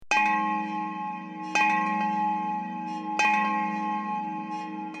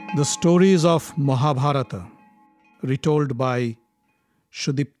The stories of Mahabharata, retold by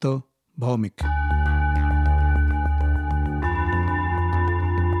Sudipta Bhaumik.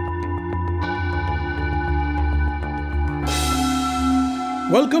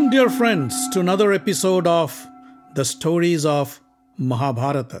 Welcome, dear friends, to another episode of The Stories of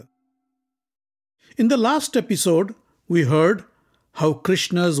Mahabharata. In the last episode, we heard how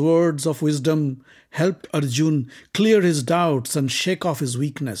Krishna's words of wisdom helped Arjuna clear his doubts and shake off his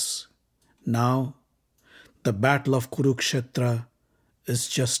weakness. Now, the battle of Kurukshetra is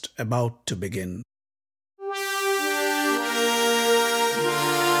just about to begin.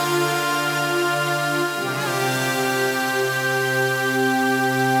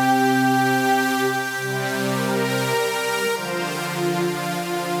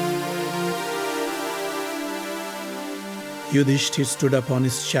 Yudhistir stood up on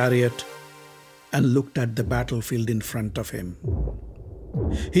his chariot and looked at the battlefield in front of him.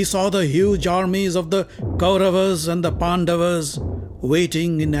 He saw the huge armies of the Kauravas and the Pandavas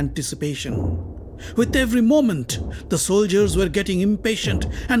waiting in anticipation. With every moment, the soldiers were getting impatient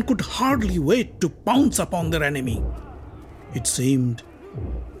and could hardly wait to pounce upon their enemy. It seemed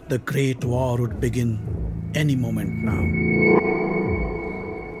the great war would begin any moment now.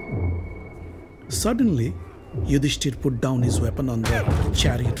 Suddenly, Yudhistir put down his weapon on the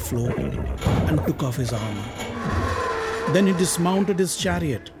chariot floor and took off his armor. Then he dismounted his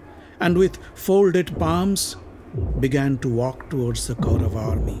chariot and with folded palms began to walk towards the Kaurava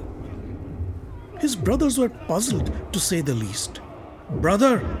army. His brothers were puzzled, to say the least.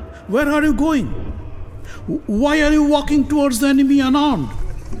 "Brother, where are you going? Why are you walking towards the enemy unarmed?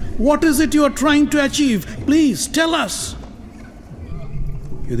 What is it you are trying to achieve? Please tell us."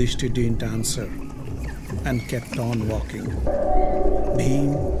 Yudhisthira didn't answer and kept on walking. Bhim,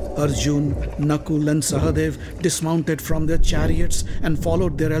 Arjuna, Nakul and Sahadev dismounted from their chariots and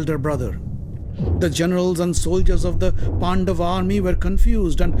followed their elder brother. The generals and soldiers of the Pandava army were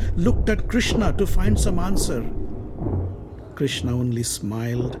confused and looked at Krishna to find some answer. Krishna only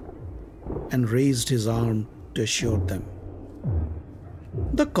smiled and raised his arm to assure them.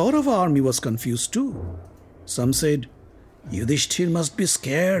 The Kaurava army was confused too. Some said, "Yudhisthira must be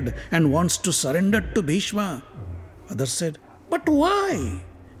scared and wants to surrender to Bhisma." Others said, "But why?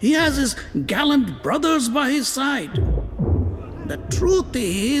 He has his gallant brothers by his side." The truth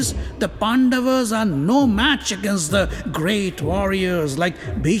is, the Pandavas are no match against the great warriors like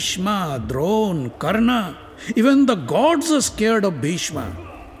Bhisma, Dron, Karna. Even the gods are scared of Bhisma.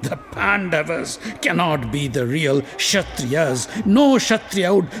 The Pandavas cannot be the real Kshatriyas. No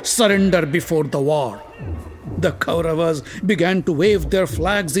Kshatriya would surrender before the war. The Kauravas began to wave their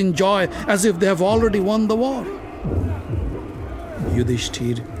flags in joy as if they have already won the war.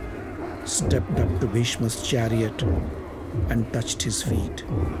 Yudhisthira stepped up to Bhishma's chariot and touched his feet.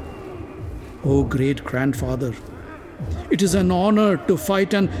 "O great grandfather, it is an honor to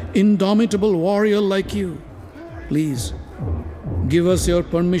fight an indomitable warrior like you. Please, give us your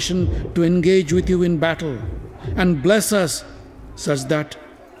permission to engage with you in battle and bless us such that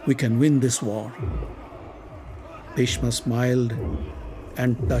we can win this war." Bhishma smiled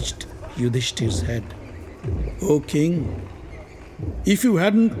and touched Yudhishthir's head. "O king, if you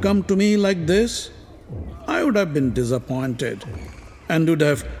hadn't come to me like this, I would have been disappointed and would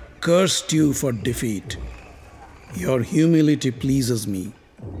have cursed you for defeat. Your humility pleases me.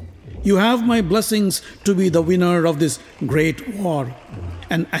 You have my blessings to be the winner of this great war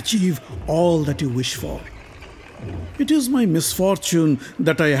and achieve all that you wish for. It is my misfortune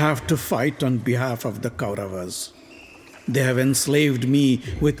that I have to fight on behalf of the Kauravas. They have enslaved me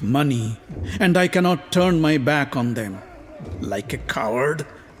with money, and I cannot turn my back on them. Like a coward,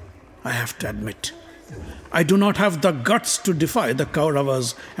 I have to admit, I do not have the guts to defy the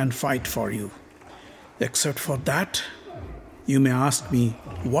Kauravas and fight for you. Except for that, you may ask me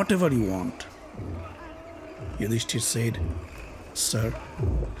whatever you want." Yudhishthira said, "Sir,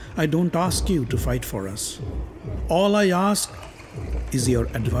 I don't ask you to fight for us. All I ask is your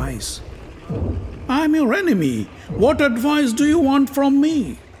advice." "I am your enemy. What advice do you want from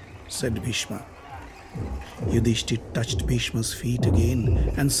me?" said Bhishma. Yudhishthira touched Bhishma's feet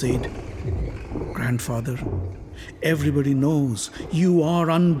again and said, "Grandfather, everybody knows you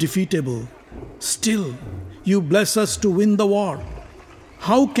are undefeatable. Still, you bless us to win the war.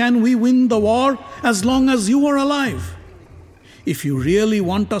 How can we win the war as long as you are alive? If you really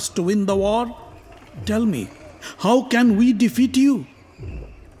want us to win the war, tell me, how can we defeat you?"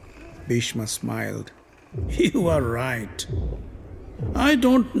 Bhishma smiled. "You are right. I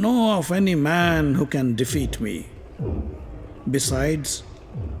don't know of any man who can defeat me. Besides,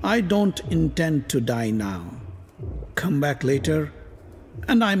 I don't intend to die now. Come back later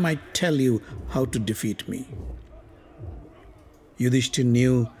and I might tell you how to defeat me." Yudhistir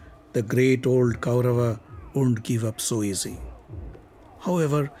knew the great old Kaurava wouldn't give up so easy.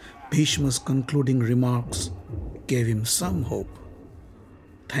 However, Bhishma's concluding remarks gave him some hope.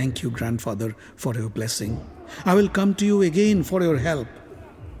 "Thank you, grandfather, for your blessing. I will come to you again for your help."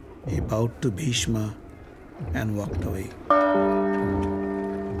 He bowed to Bhishma and walked away.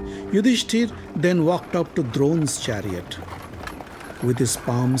 Yudhisthira then walked up to Dron's chariot. With his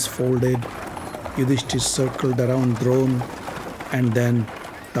palms folded, Yudhisthira circled around Dron and then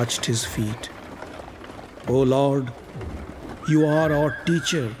touched his feet. "O Lord, you are our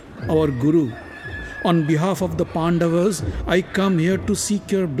teacher, our Guru. On behalf of the Pandavas, I come here to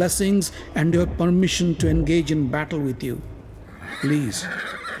seek your blessings and your permission to engage in battle with you. Please,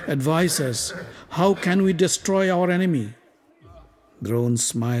 advise us. How can we destroy our enemy?" Dron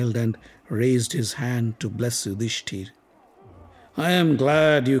smiled and raised his hand to bless Yudhisthira. "I am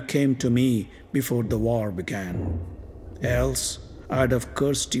glad you came to me before the war began. Else, I'd have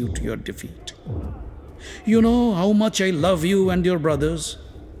cursed you to your defeat. You know how much I love you and your brothers.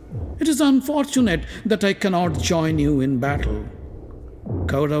 It is unfortunate that I cannot join you in battle.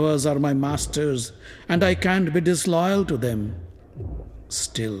 Kauravas are my masters, and I can't be disloyal to them.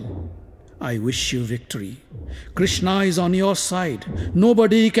 Still, I wish you victory. Krishna is on your side.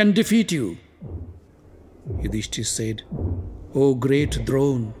 Nobody can defeat you." Yudhishthira said, "O great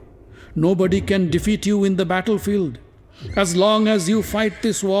Dron, nobody can defeat you in the battlefield. As long as you fight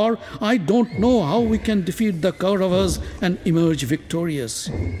this war, I don't know how we can defeat the Kauravas and emerge victorious."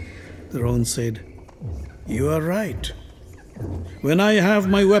 Dron said, "You are right. When I have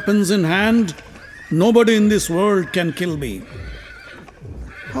my weapons in hand, nobody in this world can kill me.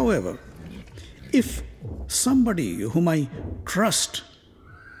 However, if somebody whom I trust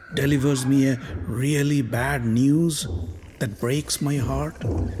delivers me a really bad news that breaks my heart,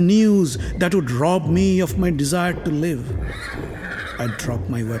 news that would rob me of my desire to live, I'd drop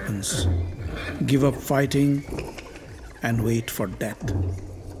my weapons, give up fighting, and wait for death.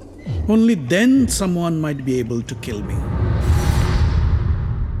 Only then someone might be able to kill me."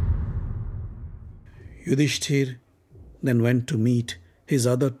 Yudhishthir then went to meet his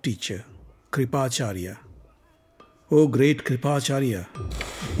other teacher, Kripacharya. "O great Kripacharya,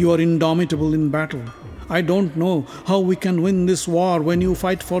 you are indomitable in battle. I don't know how we can win this war when you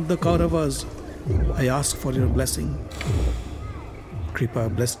fight for the Kauravas. I ask for your blessing." Kripa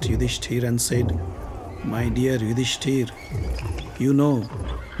blessed Yudhishthir and said, "My dear Yudhishthir, you know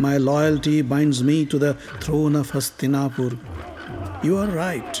my loyalty binds me to the throne of Hastinapur. You are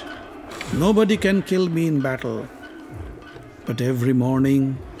right. Nobody can kill me in battle. But every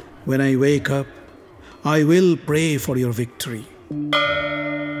morning when I wake up, I will pray for your victory."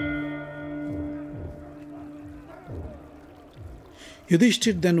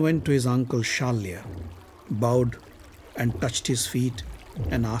 Yudhishthir then went to his uncle Salya, bowed and touched his feet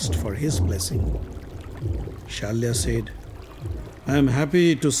and asked for his blessing. Salya said, "I am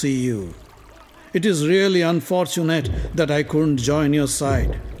happy to see you. It is really unfortunate that I couldn't join your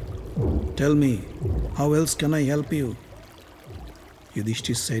side. Tell me, how else can I help you?"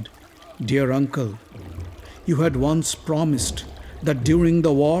 Yudhishthir said, "Dear uncle, you had once promised that during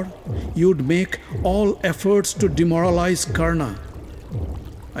the war you'd make all efforts to demoralize Karna.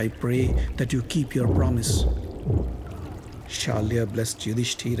 I pray that you keep your promise." Salya blessed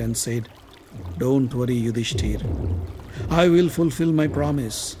Yudhishthir and said, "Don't worry, Yudhishthir. I will fulfill my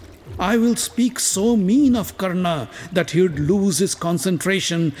promise. I will speak so mean of Karna that he'd lose his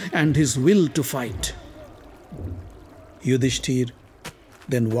concentration and his will to fight." Yudhishthir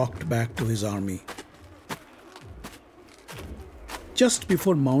then walked back to his army. Just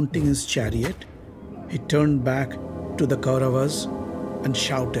before mounting his chariot, he turned back to the Kauravas and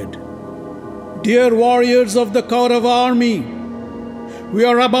shouted, "Dear warriors of the Kaurava army, we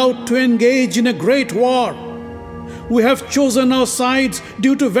are about to engage in a great war. We have chosen our sides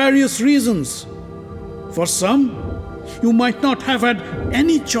due to various reasons. For some, you might not have had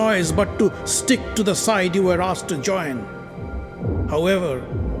any choice but to stick to the side you were asked to join. However,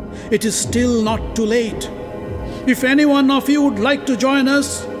 it is still not too late. If any one of you would like to join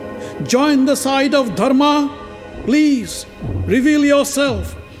us, join the side of Dharma. Please, reveal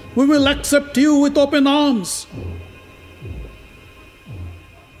yourself. We will accept you with open arms."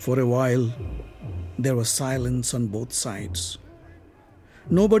 For a while, there was silence on both sides.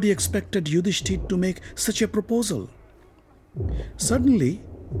 Nobody expected Yudhishthir to make such a proposal. Suddenly,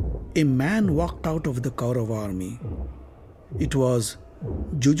 a man walked out of the Kaurava army. It was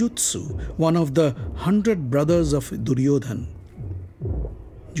Jujutsu, one of the 100 brothers of Duryodhan.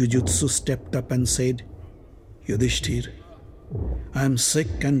 Jujutsu stepped up and said, "Yudhishthir, I am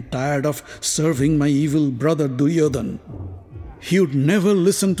sick and tired of serving my evil brother Duryodhan. He would never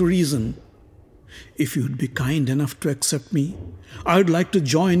listen to reason. If you would be kind enough to accept me, I would like to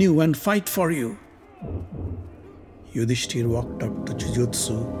join you and fight for you." Yudhistir walked up to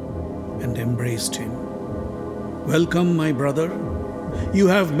Jujutsu and embraced him. "Welcome, my brother. You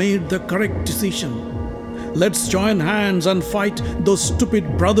have made the correct decision. Let's join hands and fight those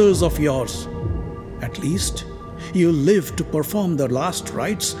stupid brothers of yours. At least you live to perform the last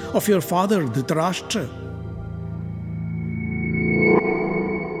rites of your father Dhritarashtra."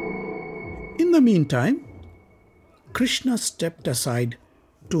 In the meantime, Krishna stepped aside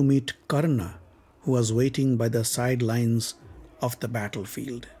to meet Karna, who was waiting by the sidelines of the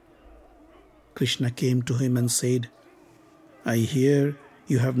battlefield. Krishna came to him and said, "I hear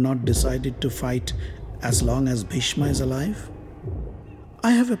you have not decided to fight as long as Bhisma is alive.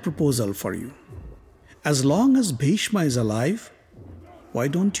 I have a proposal for you. As long as Bhisma is alive, why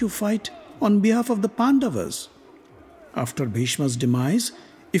don't you fight on behalf of the Pandavas? After Bhishma's demise,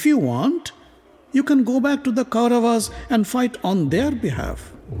 if you want, you can go back to the Kauravas and fight on their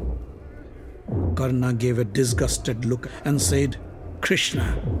behalf." Karna gave a disgusted look and said,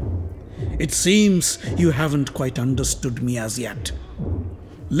 "Krishna, it seems you haven't quite understood me as yet.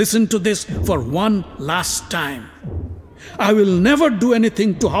 Listen to this for one last time. I will never do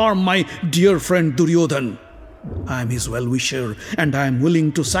anything to harm my dear friend Duryodhan. I am his well-wisher and I am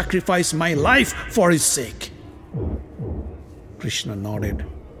willing to sacrifice my life for his sake." Krishna nodded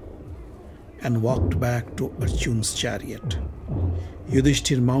and walked back to Arjuna's chariot.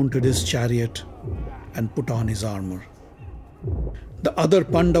 Yudhistir mounted his chariot and put on his armor. The other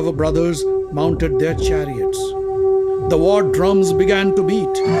Pandava brothers mounted their chariots. The war drums began to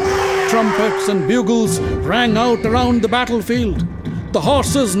beat. Trumpets and bugles rang out around the battlefield. The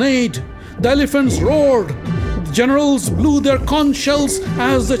horses neighed. The elephants roared. The generals blew their conch shells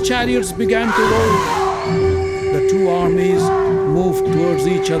as the chariots began to roll. The two armies moved towards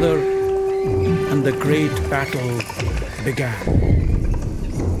each other, and the great battle began.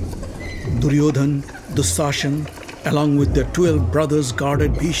 Duryodhan, Dussashan, along with their 12 brothers,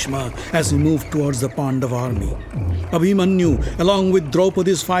 guarded Bhishma as he moved towards the Pandava army. Abhimanyu, along with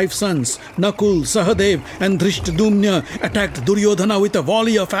Draupadi's 5 sons, Nakul, Sahadev, and Drishtadumna, attacked Duryodhana with a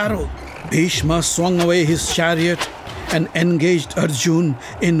volley of arrows. Bhishma swung away his chariot and engaged Arjuna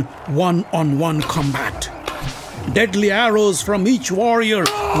in one-on-one combat. Deadly arrows from each warrior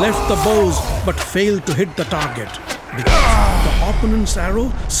left the bows but failed to hit the target, because the opponent's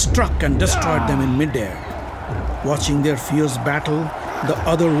arrow struck and destroyed them in midair. Watching their fierce battle, the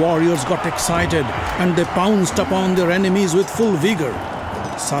other warriors got excited and they pounced upon their enemies with full vigor.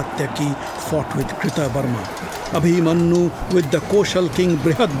 Satyaki fought with Krita Barma, Abhimanyu with the Koshal king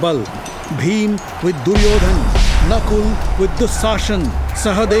Brihadbal, Bhim with Duryodhan, Nakul with Dussashan,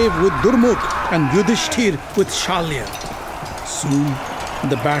 Sahadev with Durmukh, and Yudhistir with Salya. Soon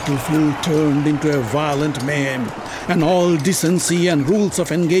the battlefield turned into a violent mayhem, and all decency and rules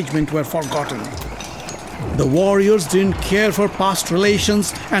of engagement were forgotten. The warriors didn't care for past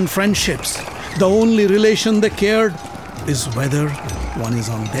relations and friendships. The only relation they cared is whether one is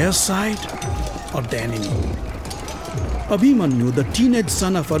on their side or the enemy. Abhimanyu, the teenage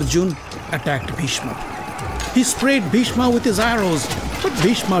son of Arjuna, attacked Bhishma. He sprayed Bhishma with his arrows, but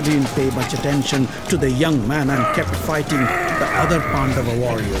Bhishma didn't pay much attention to the young man and kept fighting the other Pandava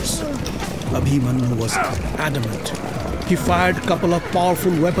warriors. Abhimanyu was adamant. He fired a couple of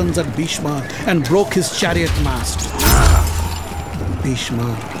powerful weapons at Bhishma and broke his chariot mast.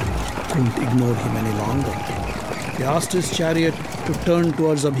 Bhishma couldn't ignore him any longer. He asked his chariot to turn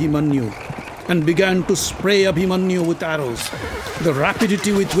towards Abhimanyu and began to spray Abhimanyu with arrows. The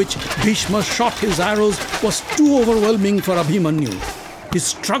rapidity with which Bhishma shot his arrows was too overwhelming for Abhimanyu. He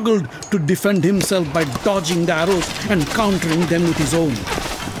struggled to defend himself by dodging the arrows and countering them with his own.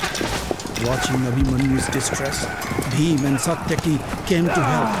 Watching Abhimanyu's distress, Bhim and Satyaki came to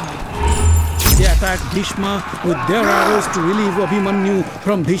help. They attacked Bhishma with their arrows to relieve Abhimanyu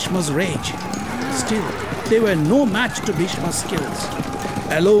from Bhishma's rage. Still, they were no match to Bhishma's skills.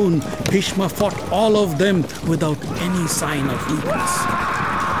 Alone, Bhishma fought all of them without any sign of weakness.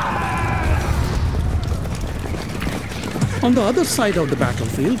 On the other side of the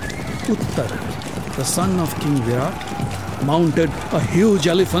battlefield, Uttar, the son of King Virat, mounted a huge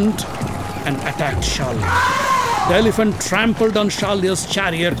elephant and attacked Salya. The elephant trampled on Shalya's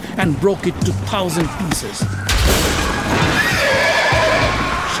chariot and broke it to 1,000 pieces.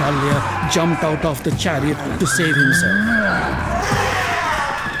 Salya jumped out of the chariot to save himself.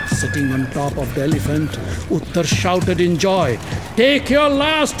 Sitting on top of the elephant, Uttar shouted in joy, "Take your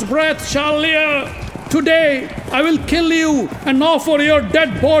last breath, Salya! Today I will kill you and offer your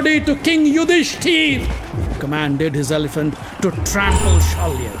dead body to King Yudhistir, commanded his elephant to trample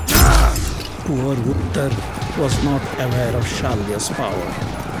Salya. Poor Uttar was not aware of Shalya's power.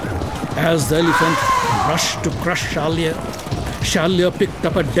 As the elephant rushed to crush Salya, Salya picked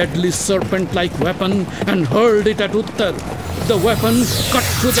up a deadly serpent-like weapon and hurled it at Uttar. The weapon cut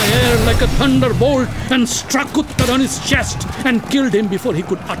through the air like a thunderbolt and struck Uttar on his chest and killed him before he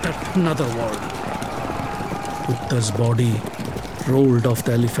could utter another word. Uttar's body rolled off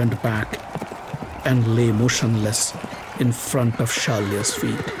the elephant back and lay motionless in front of Salya's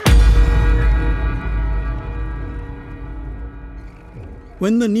feet.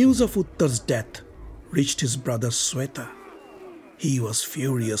 When the news of Uttar's death reached his brother Sweta, he was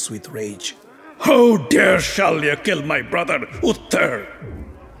furious with rage. How dare Salya kill my brother Uttar?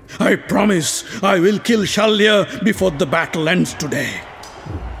 I promise I will kill Salya before the battle ends today.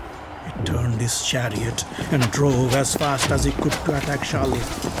 He turned his chariot and drove as fast as he could to attack Salya.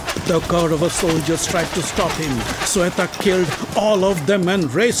 The Kaurava soldiers tried to stop him. Sweta killed all of them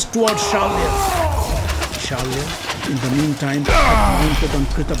and raced towards Salya. Salya, in the meantime, had mounted on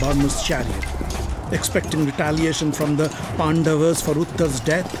Kripa's chariot. Expecting retaliation from the Pandavas for Uttar's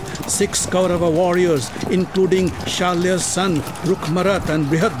death, 6 Kaurava warriors, including Salya's son Rukmarat and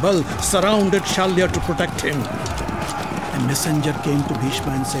Brihatbal, surrounded Salya to protect him. A messenger came to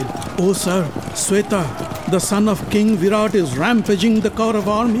Bhisma and said, "Oh sir, Sweta, the son of King Virat, is rampaging the Kaurava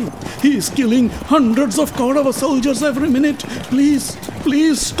army. He is killing hundreds of Kaurava soldiers every minute. Please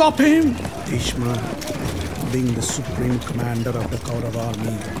stop him." Bhisma, being the supreme commander of the Kaurava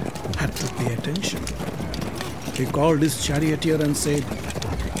army, had to pay attention. He called his charioteer and said,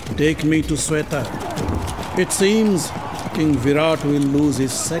 "Take me to Sweta. It seems King Virat will lose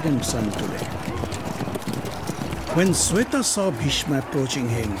his second son today." When Sweta saw Bhisma approaching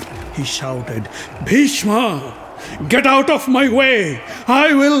him, he shouted, "Bhisma, get out of my way!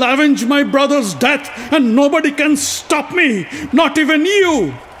 I will avenge my brother's death and nobody can stop me, not even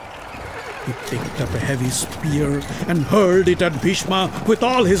you!" He picked up a heavy spear and hurled it at Bhisma with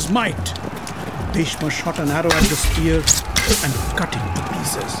all his might. Bhisma shot an arrow at the spear and cut it to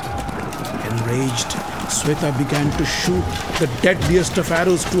pieces. Enraged, Sweta began to shoot the deadliest of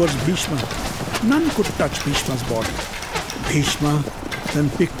arrows towards Bhisma. None could touch Bhisma's body. Bhisma then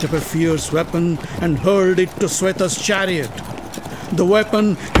picked up a fierce weapon and hurled it to Sweta's chariot. The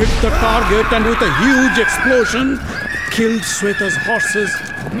weapon hit the target and with a huge explosion, killed Sweta's horses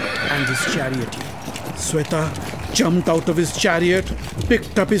and his charioteer. Sweta jumped out of his chariot,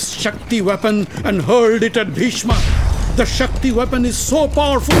 picked up his Shakti weapon and hurled it at Bhisma. The Shakti weapon is so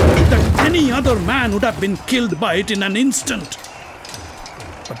powerful that any other man would have been killed by it in an instant.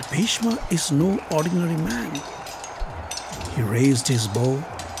 But Bhisma is no ordinary man. He raised his bow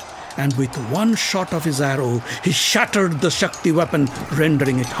and with one shot of his arrow, he shattered the Shakti weapon,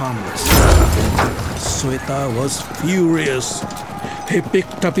 rendering it harmless. Sweta was furious. He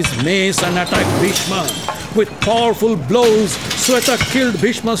picked up his mace and attacked Bhisma. With powerful blows, Sweta killed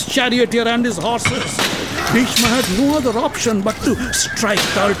Bhisma's charioteer and his horses. Bhisma had no other option but to strike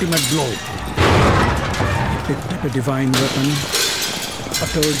the ultimate blow. He picked up a divine weapon,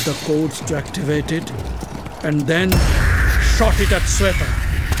 uttered the codes to activate it, and then shot it at Sweta.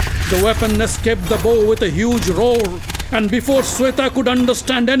 The weapon escaped the bow with a huge roar, and before Sweta could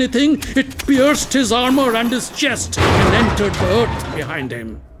understand anything, it pierced his armor and his chest and entered the earth behind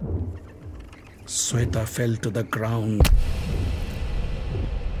him. Sweta fell to the ground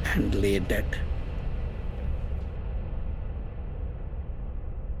and lay dead.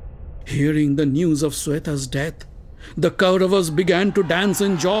 Hearing the news of Sweta's death, the Kauravas began to dance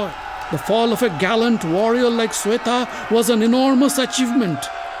in joy. The fall of a gallant warrior like Sweta was an enormous achievement.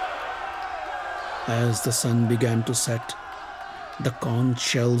 As the sun began to set, the conch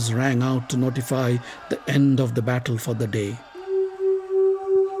shells rang out to notify the end of the battle for the day.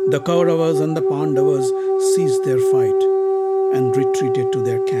 The Kauravas and the Pandavas ceased their fight and retreated to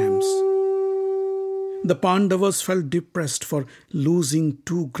their camps. The Pandavas felt depressed for losing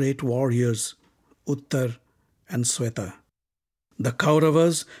 2 great warriors, Uttar and Sweta. The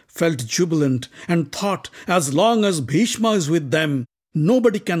Kauravas felt jubilant and thought, as long as Bhisma is with them,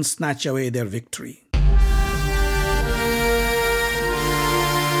 nobody can snatch away their victory.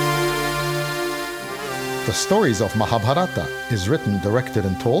 The Stories of Mahabharata is written, directed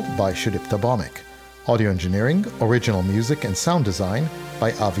and told by Sudipta Bhawmik. Audio engineering, original music and sound design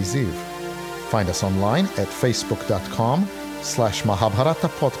by Avi Ziv. Find us online at facebook.com/Mahabharata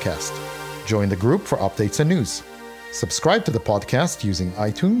podcast. Join the group for updates and news. Subscribe to the podcast using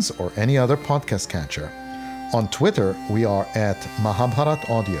iTunes or any other podcast catcher. On Twitter, we are at Mahabharat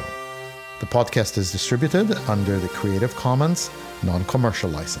Audio. The podcast is distributed under the Creative Commons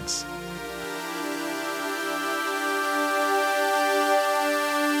non-commercial license.